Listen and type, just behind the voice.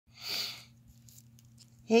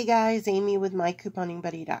Hey guys, Amy with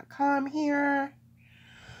mycouponingbuddy.com here.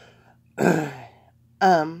 I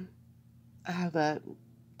have a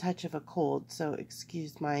touch of a cold, so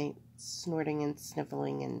excuse my snorting and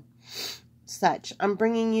sniffling and such. I'm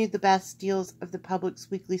bringing you the best deals of the Publix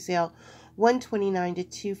weekly sale, $1.29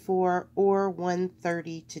 to $2.4 or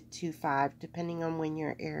 $1.30 to $2.5, depending on when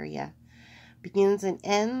your area begins and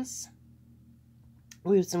ends.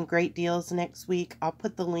 We have some great deals next week. I'll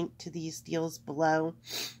put the link to these deals below.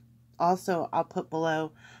 Also, I'll put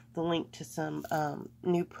below the link to some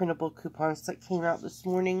new printable coupons that came out this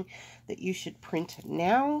morning that you should print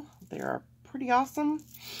now. They're pretty awesome.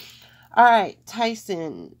 All right,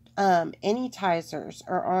 Tyson, Anytizers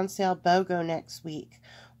are on sale BOGO next week.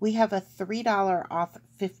 We have a $3 off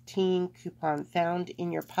 15 coupon found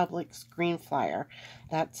in your Publix green flyer.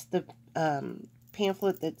 That's the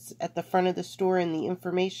pamphlet that's at the front of the store in the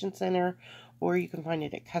information center, or you can find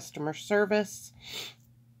it at customer service.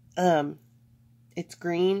 It's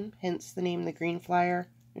green, hence the name, the green flyer.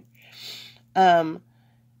 Best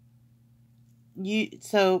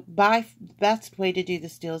way to do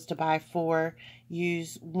this deal is to buy 4,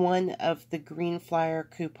 use one of the green flyer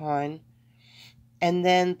coupon, and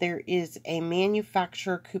then there is a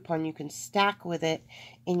manufacturer coupon you can stack with it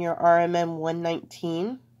in your RMM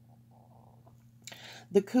 119.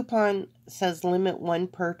 The coupon says limit 1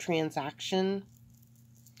 per transaction.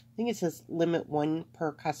 I think it says limit 1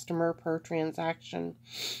 per customer per transaction.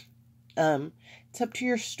 It's up to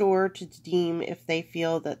your store to deem if they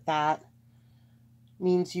feel that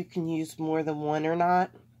means you can use more than one or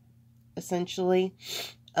not, essentially.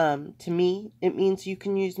 To me, it means you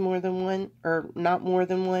can use more than one, or not more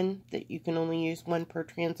than one, that you can only use 1 per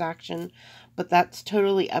transaction. But that's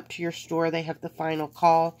totally up to your store. They have the final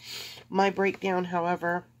call. My breakdown,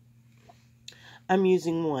 however, I'm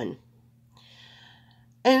using 1.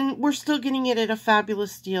 And we're still getting it at a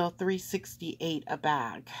fabulous deal, $3.68 a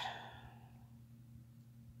bag.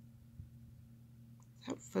 Is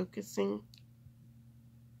that focusing?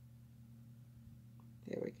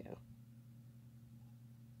 There we go.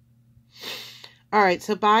 Alright,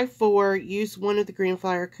 so buy 4, use one of the green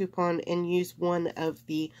flyer coupon, and use one of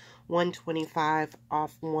the $1.25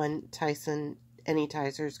 off 1 Tyson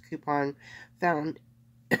Anytizers coupon found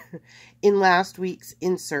in last week's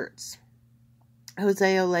inserts.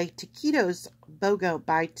 Jose Olay Taquitos BOGO,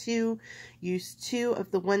 buy 2, use 2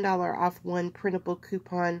 of the $1 off 1 printable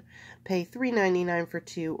coupon, pay $3.99 for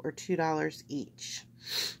 2 or $2 each.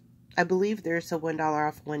 I believe there's a $1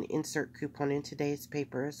 off 1 insert coupon in today's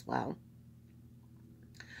paper as well.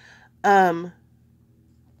 And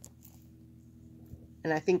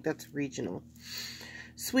I think that's regional.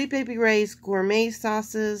 Sweet Baby Ray's gourmet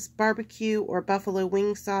sauces, barbecue or buffalo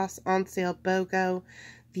wing sauce on sale BOGO.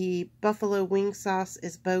 The buffalo wing sauce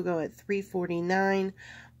is BOGO at $3.49.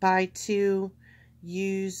 Buy 2,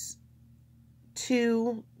 use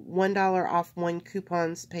 2 $1 off 1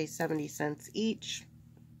 coupons, pay 70 cents each.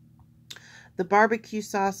 The barbecue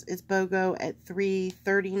sauce is BOGO at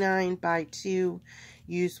 $3.39. Buy 2,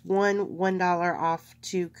 use 1 $1 off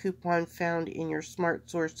 2 coupon found in your Smart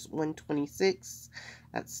Source 126.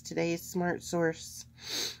 That's today's Smart Source,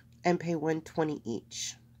 and pay $1.20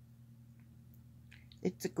 each.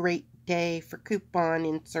 It's a great day for coupon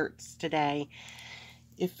inserts today.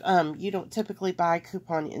 If you don't typically buy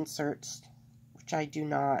coupon inserts, which I do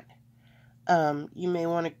not, you may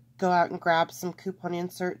want to go out and grab some coupon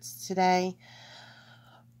inserts today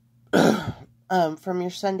from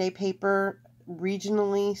your Sunday paper.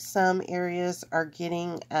 Regionally, some areas are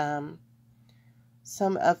getting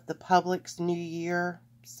some of the Publix New Year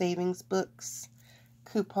savings books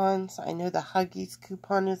coupons. I know the Huggies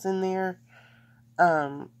coupon is in there.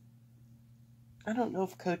 I don't know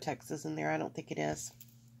if Kotex is in there. I don't think it is.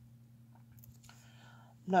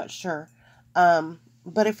 I'm not sure.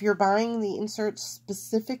 But if you're buying the inserts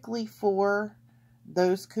specifically for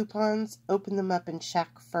those coupons, open them up and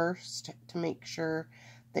check first to make sure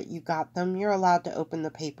that you got them. You're allowed to open the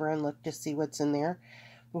paper and look to see what's in there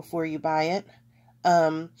before you buy it.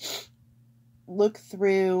 Look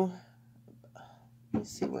through. Let me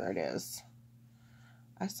see where it is.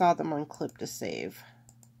 I saw them on Clip to Save.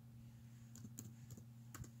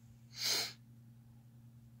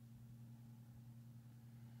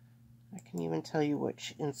 I can even tell you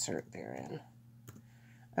which insert they're in.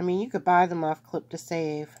 I mean, you could buy them off Clip to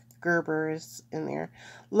Save. Gerber is in there.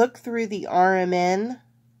 Look through the RMN,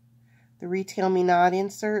 the Retail Me Not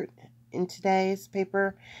insert in today's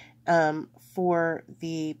paper, for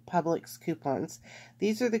the Publix coupons.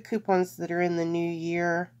 These are the coupons that are in the New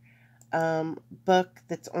Year book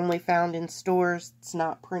that's only found in stores. It's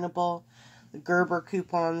not printable. The Gerber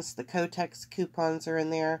coupons, the Kotex coupons are in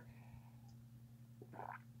there.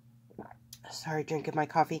 Sorry, drinking my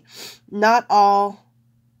coffee. Not all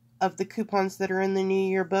of the coupons that are in the New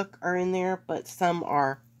Year book are in there, but some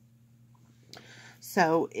are.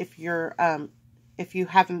 So if you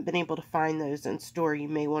haven't been able to find those in store, you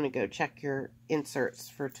may want to go check your inserts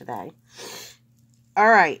for today. All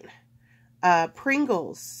right.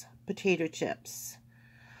 Pringles potato chips.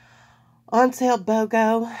 On sale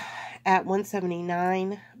BOGO at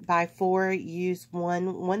 $1.79. Buy 4, use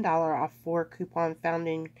 $1 off 4 coupon found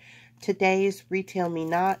in today's Retail Me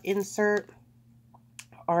Not insert.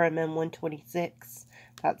 RMM 126.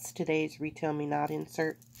 That's today's Retail Me Not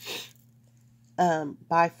insert.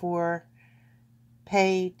 Buy 4,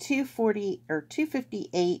 pay $2.40 or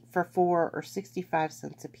 $2.58 for 4 or 65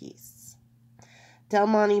 cents a piece. Del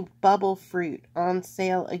Monte Bubble Fruit on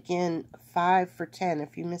sale again, 5 for $10.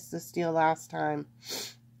 If you missed this deal last time,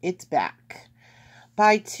 it's back.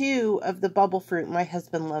 Buy 2 of the bubble fruit. My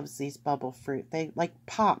husband loves these bubble fruit. They like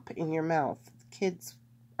pop in your mouth. Kids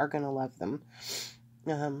are going to love them.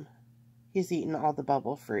 He's eaten all the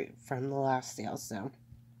bubble fruit from the last sale, so I'm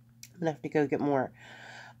going to have to go get more.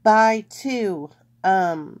 Buy 2.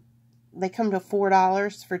 They come to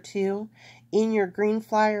 $4 for 2. In your green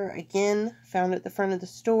flyer, again, found at the front of the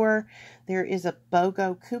store, there is a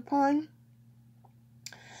BOGO coupon.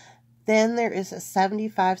 Then there is a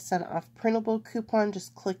 75-cent off printable coupon.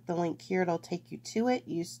 Just click the link here. It'll take you to it.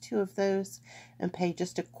 Use 2 of those and pay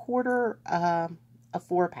just a quarter a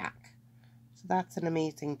 4-pack. So that's an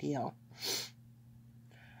amazing deal.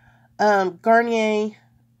 Garnier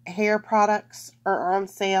hair products are on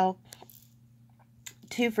sale.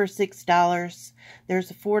 2 for $6.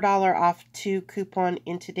 There's a $4 off 2 coupon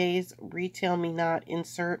in today's Retail Me Not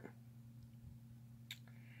insert.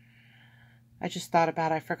 I just thought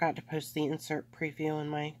about it. I forgot to post the insert preview in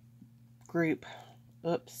my group.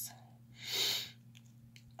 Oops.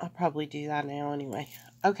 I'll probably do that now anyway.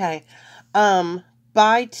 Okay.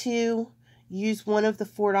 Buy 2, use 1 of the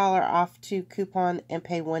 $4 off 2 coupon and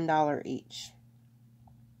pay $1 each.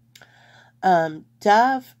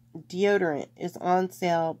 Dove deodorant is on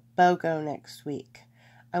sale BOGO next week.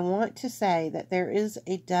 I want to say that there is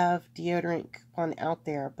a Dove deodorant coupon out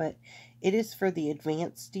there, but it is for the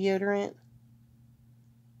advanced deodorant,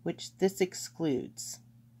 which this excludes.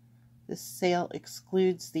 This sale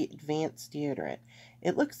excludes the advanced deodorant.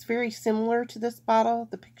 It looks very similar to this bottle,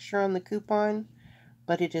 the picture on the coupon,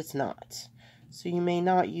 but it is not. So you may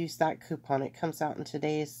not use that coupon. It comes out in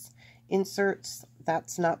today's inserts.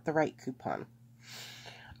 That's not the right coupon.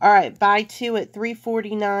 All right, buy 2 at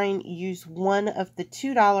 $3.49. Use 1 of the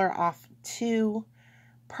 $2 off 2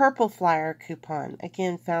 purple flyer coupon.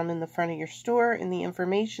 Again, found in the front of your store in the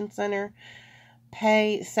information center.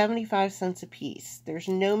 Pay 75 cents a piece. There's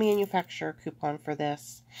no manufacturer coupon for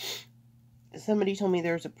this. Somebody told me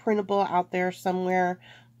there's a printable out there somewhere,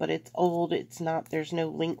 but it's old. It's not. There's no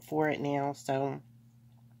link for it now, so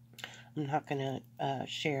I'm not going to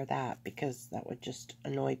share that because that would just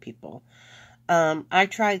annoy people. I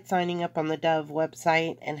tried signing up on the Dove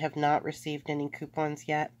website and have not received any coupons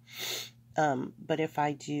yet. But if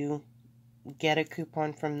I do get a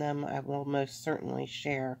coupon from them, I will most certainly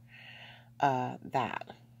share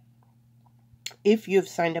that. If you've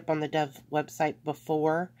signed up on the Dove website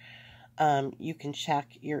before, you can check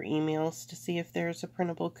your emails to see if there's a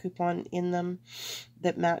printable coupon in them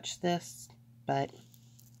that match this. But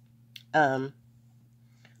I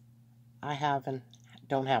have and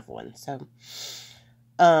don't have one. So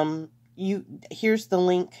here's the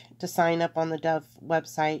link to sign up on the Dove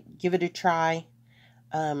website. Give it a try.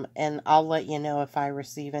 And I'll let you know if I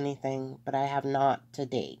receive anything, but I have not to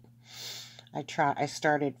date. I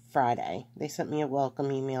started Friday. They sent me a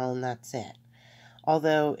welcome email and that's it.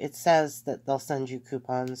 Although it says that they'll send you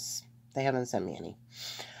coupons, they haven't sent me any.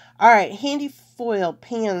 Alright, handy foil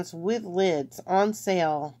pans with lids on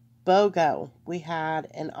sale. BOGO. We had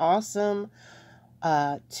an awesome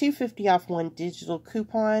 $2.50 off 1 digital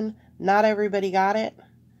coupon. Not everybody got it.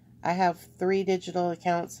 I have 3 digital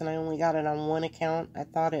accounts and I only got it on 1 account. I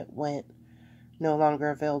thought it went no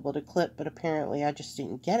longer available to clip, but apparently I just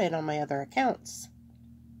didn't get it on my other accounts.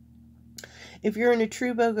 If you're in a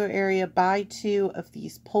true BOGO area, buy 2 of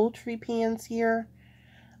these poultry pans here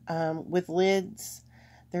with lids.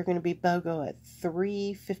 They're going to be BOGO at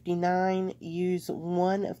 $3.59. Use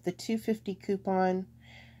 1 of the $2.50 coupon.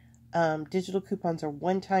 Digital coupons are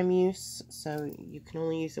one-time use, so you can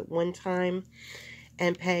only use it one time.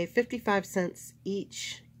 And pay 55 cents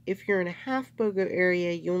each. If you're in a half BOGO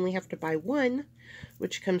area, you only have to buy 1,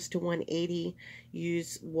 which comes to $1.80.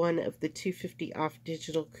 Use 1 of the $2.50 off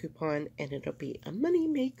digital coupon, and it'll be a money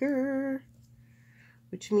maker.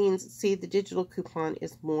 which means, see, the digital coupon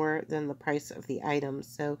is more than the price of the item.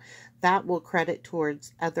 So that will credit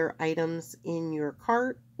towards other items in your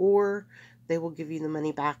cart, or they will give you the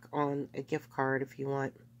money back on a gift card if you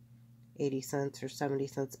want 80 cents or 70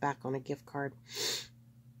 cents back on a gift card.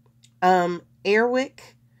 Airwick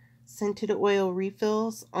scented oil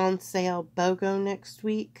refills on sale BOGO next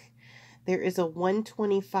week. There is a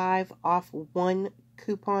 $1.25 off one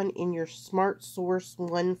coupon in your Smart Source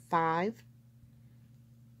 1.5.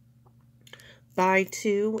 Buy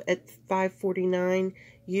two at $5.49.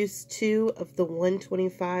 Use 2 of the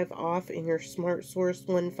 $1.25 off in your Smart Source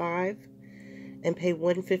 1.5 and pay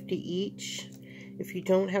 $1.50 each. If you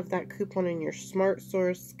don't have that coupon in your Smart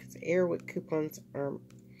Source, because Airwick coupons are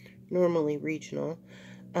normally regional,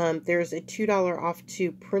 there's a $2 off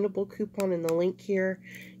 2 printable coupon in the link here.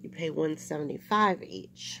 You pay $1.75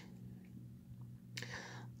 each.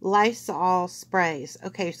 Lysol sprays.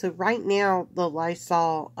 Okay, so right now the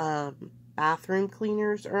Lysol bathroom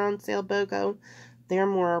cleaners are on sale BOGO. They're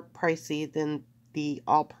more pricey than the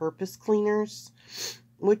all-purpose cleaners,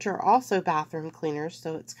 which are also bathroom cleaners,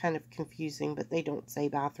 so it's kind of confusing, but they don't say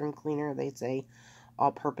bathroom cleaner, they say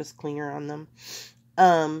all-purpose cleaner on them.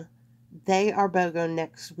 They are BOGO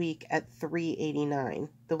next week at $3.89.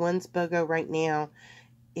 The ones BOGO right now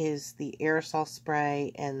is the aerosol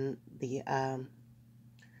spray and the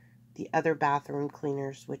other bathroom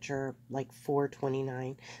cleaners, which are like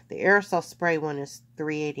 $4.29. The aerosol spray one is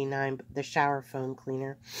 $3.89, but the shower foam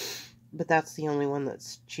cleaner. But that's the only one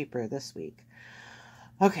that's cheaper this week.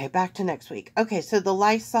 Okay, back to next week. Okay, so the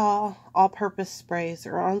Lysol all-purpose sprays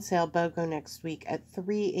are on sale BOGO next week at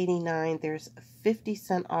 $3.89. There's a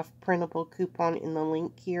 50-cent off printable coupon in the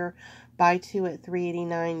link here. Buy 2 at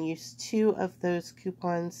 $3.89. Use 2 of those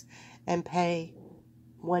coupons and pay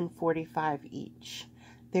 $1.45 each.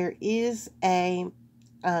 There is a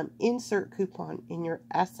insert coupon in your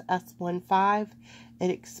SS15. It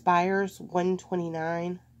expires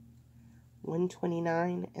 $1.29,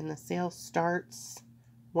 and the sale starts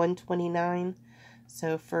 $1.29.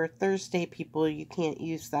 So for Thursday people, you can't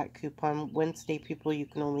use that coupon. Wednesday people, you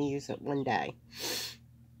can only use it one day.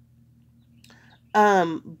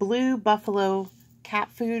 Blue Buffalo cat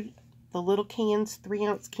food. The little cans,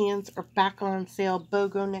 3-ounce cans, are back on sale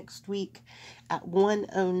BOGO next week at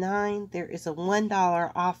 $1.09. There is a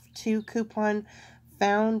 $1 off 2 coupon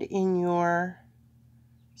found in your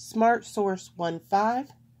Smart Source 1.5.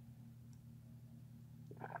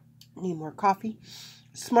 Need more coffee.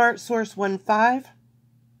 Smart Source 1.5.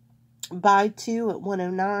 Buy 2 at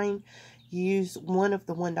 $1.09. Use 1 of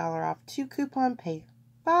the $1 off 2 coupon. Pay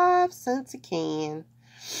 5 cents a can.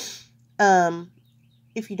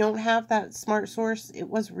 If you don't have that Smart Source, it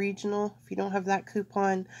was regional. If you don't have that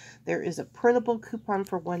coupon, there is a printable coupon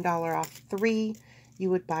for $1 off 3. You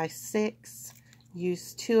would buy 6,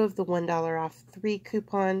 use 2 of the $1 off 3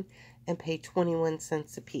 coupon, and pay 21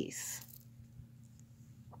 cents a piece.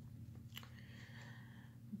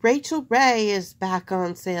 Rachel Ray is back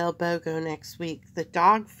on sale BOGO next week. The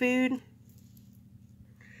dog food.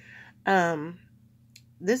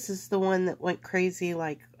 This is the one that went crazy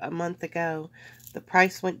like a month ago. The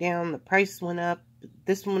price went down, the price went up.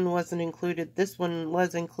 This one wasn't included. This one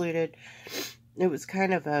was included. It was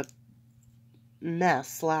kind of a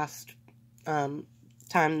mess last time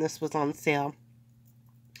this was on sale.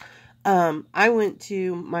 I went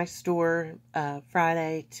to my store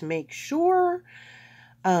Friday to make sure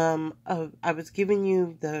I was giving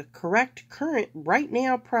you the correct current right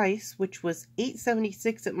now price, which was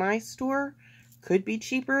 $8.76 at my store. Could be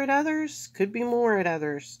cheaper at others, could be more at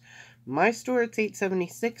others. My store, it's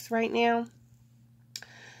 $8.76 right now.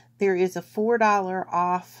 There is a $4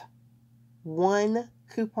 off 1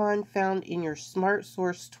 coupon found in your Smart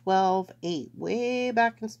Source 12.8. Way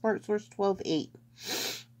back in Smart Source 12.8.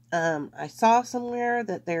 I saw somewhere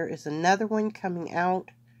that there is another one coming out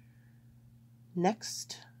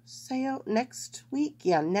next week.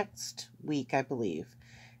 Yeah, next week, I believe.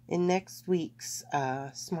 In next week's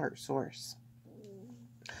Smart Source.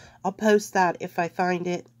 I'll post that if I find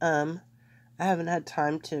it. I haven't had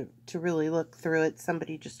time to really look through it.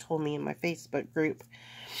 Somebody just told me in my Facebook group.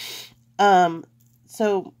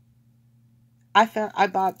 So I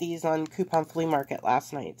bought these on Coupon Flea Market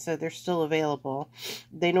last night, so they're still available.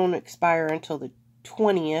 They don't expire until the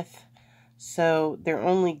 20th, so they're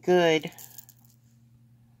only good.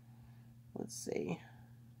 Let's see.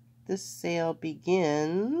 This sale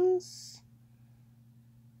begins.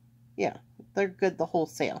 Yeah, they're good the whole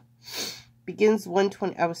sale. Begins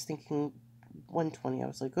 120. I was thinking 120. I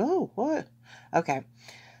was like, oh, what? Okay.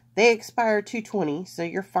 They expire 220, so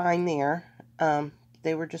you're fine there.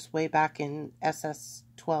 They were just way back in SS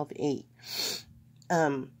 12.8.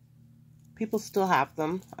 People still have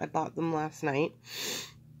them. I bought them last night.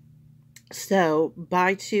 So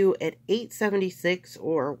buy two at $8.76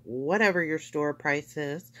 or whatever your store price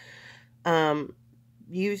is.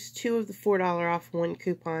 Use two of the $4 off one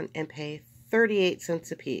coupon and pay 38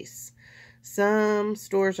 cents a piece. Some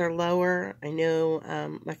stores are lower. I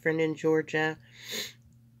know my friend in Georgia,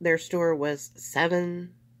 their store was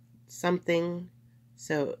 7 something.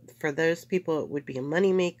 So for those people, it would be a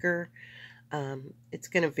moneymaker. It's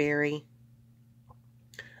going to vary.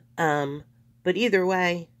 But either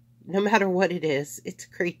way, no matter what it is, it's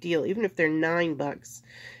a great deal. Even if they're $9,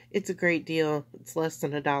 it's a great deal. It's less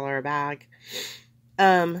than $1 a bag.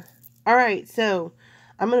 Alright, so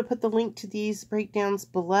I'm going to put the link to these breakdowns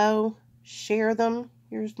below. Share them.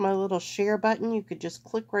 Here's my little share button. You could just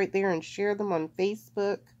click right there and share them on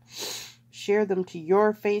Facebook. Share them to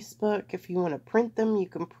your Facebook. If you want to print them, you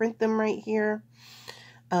can print them right here.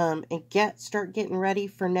 And start getting ready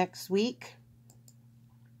for next week.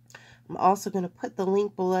 I'm also going to put the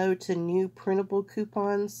link below to new printable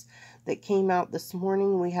coupons that came out this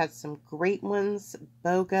morning. We had some great ones.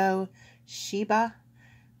 BOGO, Sheba.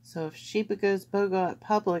 So if Sheba goes BOGO at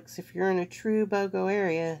Publix, if you're in a true BOGO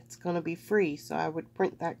area, it's going to be free. So I would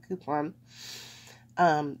print that coupon.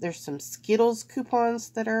 There's some Skittles coupons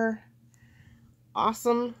that are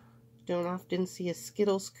awesome. Don't often see a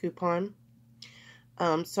Skittles coupon.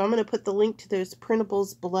 So I'm going to put the link to those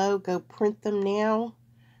printables below. Go print them now.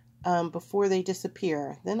 Before they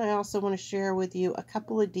disappear. Then I also want to share with you a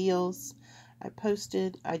couple of deals.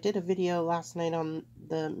 I did a video last night on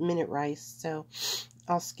the minute rice, so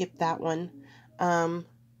I'll skip that one.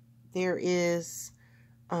 There is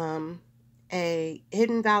a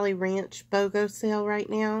Hidden Valley Ranch BOGO sale right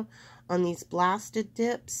now on these blasted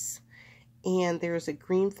dips, and there's a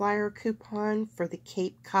green flyer coupon for the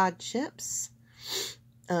Cape Cod chips.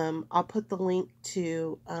 I'll put the link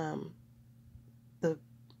to the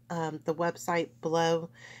website below,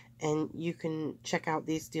 and you can check out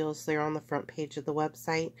these deals. They're on the front page of the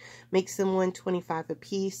website. Makes them $1.25 a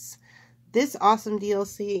piece. This awesome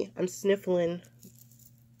DLC, I'm sniffling.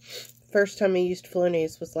 First time I used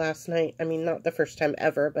Flonase was last night. I mean, not the first time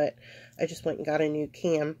ever, but I just went and got a new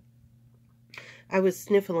can. I was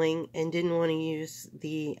sniffling and didn't want to use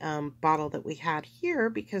the bottle that we had here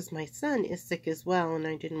because my son is sick as well, and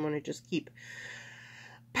I didn't want to just keep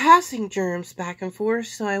passing germs back and forth.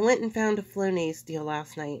 So I went and found a Flonase deal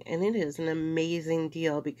last night, and it is an amazing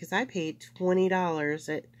deal because I paid $20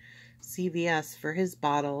 at CVS for his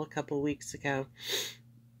bottle a couple weeks ago.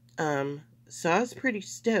 So I was pretty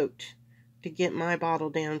stoked to get my bottle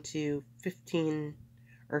down to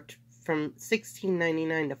from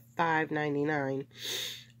 $16.99 to $5.99.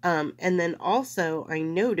 And then also I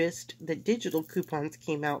noticed that digital coupons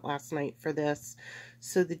came out last night for this.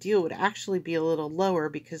 So the deal would actually be a little lower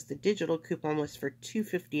because the digital coupon was for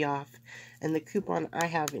 $2.50 off. And the coupon I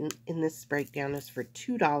have in this breakdown is for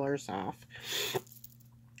 $2 off.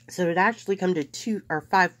 So it'd actually come to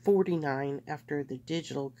 $5.49 after the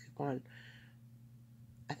digital coupon.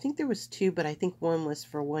 I think there was 2, but I think one was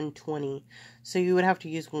for $1.20. So you would have to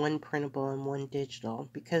use one printable and one digital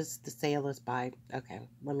because the sale is by... Okay,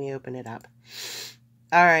 let me open it up.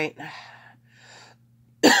 All right.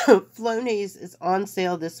 Flonase is on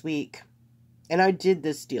sale this week. And I did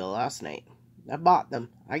this deal last night. I bought them.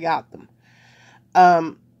 I got them.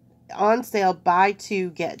 On sale, buy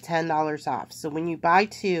 2, get $10 off. So when you buy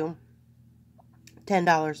 2,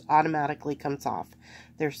 $10 automatically comes off.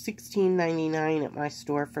 They're $16.99 at my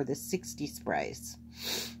store for the 60 sprays.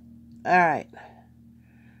 Alright.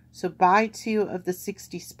 So buy 2 of the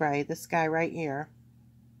 60 spray. This guy right here.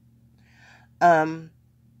 $10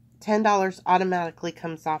 automatically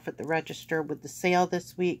comes off at the register with the sale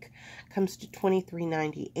this week. Comes to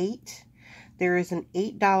 $23.98. There is an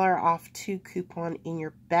 $8 off 2 coupon in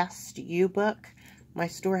your Best You book. My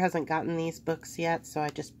store hasn't gotten these books yet, so I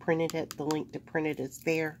just printed it. The link to print it is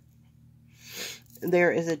there.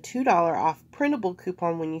 There is a $2 off printable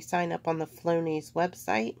coupon when you sign up on the Flonase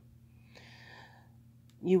website.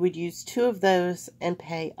 You would use 2 of those and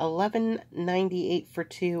pay $11.98 for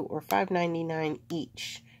 2 or $5.99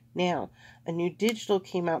 each. Now, a new digital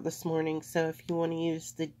came out this morning, so if you want to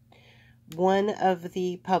use the one of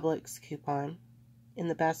the Publix coupon in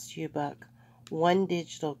the Best You book, 1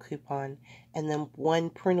 digital coupon, and then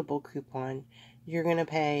 1 printable coupon, you're going to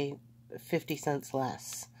pay 50 cents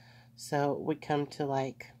less. So it would come to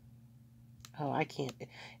like, it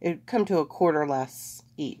would come to a quarter less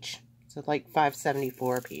each. So like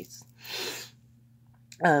 $5.74 a piece.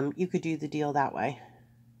 You could do the deal that way.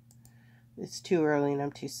 It's too early and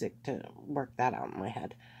I'm too sick to work that out in my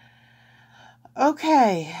head.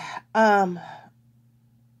 Okay.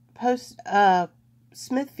 post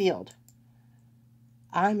Smithfield.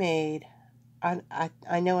 I know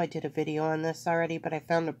I did a video on this already, but I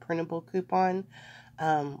found a printable coupon.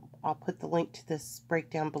 I'll put the link to this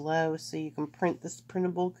breakdown below so you can print this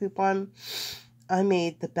printable coupon. I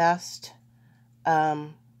made the best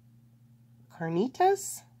carnitas.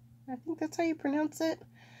 I think that's how you pronounce it.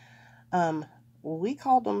 We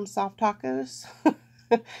called them soft tacos.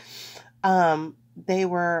 They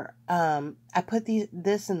were, I put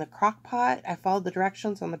this in the crock pot. I followed the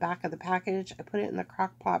directions on the back of the package. I put it in the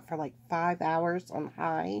crock pot for like 5 hours on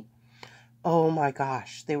high. Oh my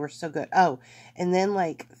gosh, they were so good. Oh, and then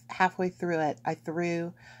like halfway through it, I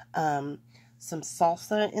threw, some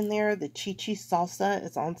salsa in there. The Chi-Chi salsa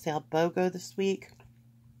is on sale BOGO this week.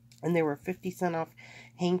 And they were 50 cents off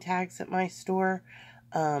hang tags at my store.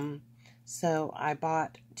 So I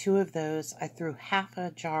bought 2 of those. I threw half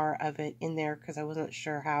a jar of it in there because I wasn't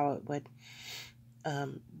sure how it would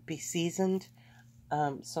be seasoned.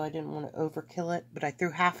 So I didn't want to overkill it. But I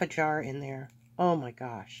threw half a jar in there. Oh my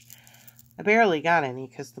gosh. I barely got any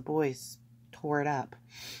because the boys tore it up.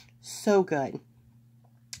 So good.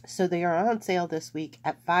 So they are on sale this week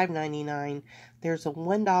at $5.99. There's a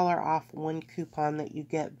 $1 off 1 coupon that you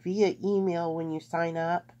get via email when you sign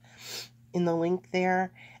up in the link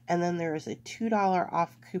there. And then there is a $2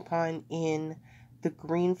 off coupon in the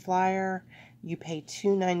green flyer. You pay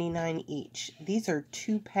 $2.99 each. These are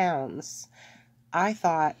 2 pounds. I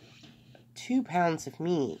thought 2 pounds of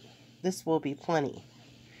meat. This will be plenty.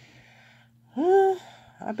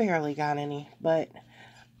 I barely got any, but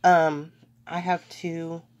I have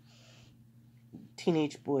 2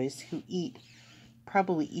 teenage boys who eat,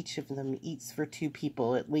 probably each of them eats for 2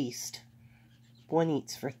 people at least. One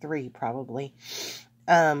eats for 3 probably.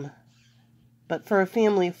 But for a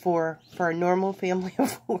family of 4, for a normal family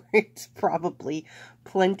of 4, it's probably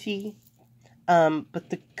plenty. But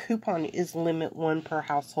the coupon is limit 1 per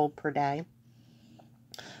household per day.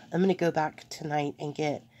 I'm going to go back tonight and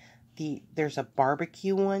get there's a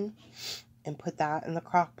barbecue one and put that in the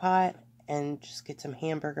crock pot and just get some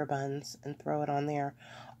hamburger buns and throw it on there.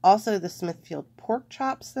 Also, the Smithfield pork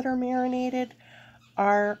chops that are marinated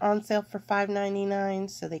are on sale for $5.99,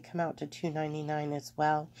 so they come out to $2.99 as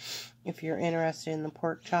well if you're interested in the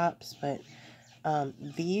pork chops. But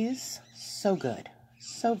these, so good.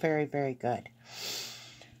 So very, very good.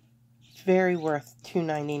 Very worth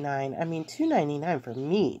 $2.99. I mean, $2.99 for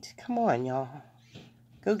meat. Come on, y'all.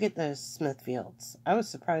 Go get those Smithfields. I was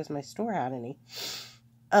surprised my store had any.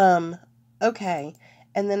 Okay.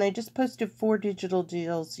 And then I just posted 4 digital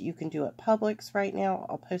deals you can do at Publix right now.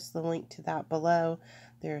 I'll post the link to that below.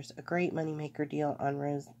 There's a great moneymaker deal on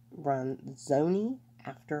Ronzoni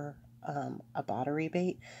after a bottle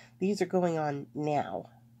rebate. These are going on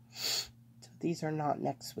now. So these are not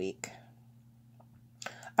next week.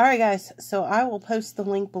 Alright guys, so I will post the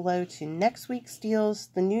link below to next week's deals,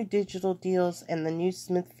 the new digital deals, and the new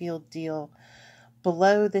Smithfield deal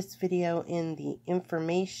below this video in the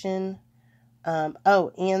information.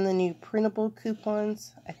 Oh, and the new printable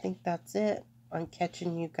coupons. I think that's it on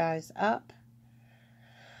catching you guys up.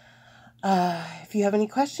 If you have any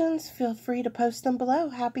questions, feel free to post them below.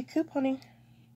 Happy couponing.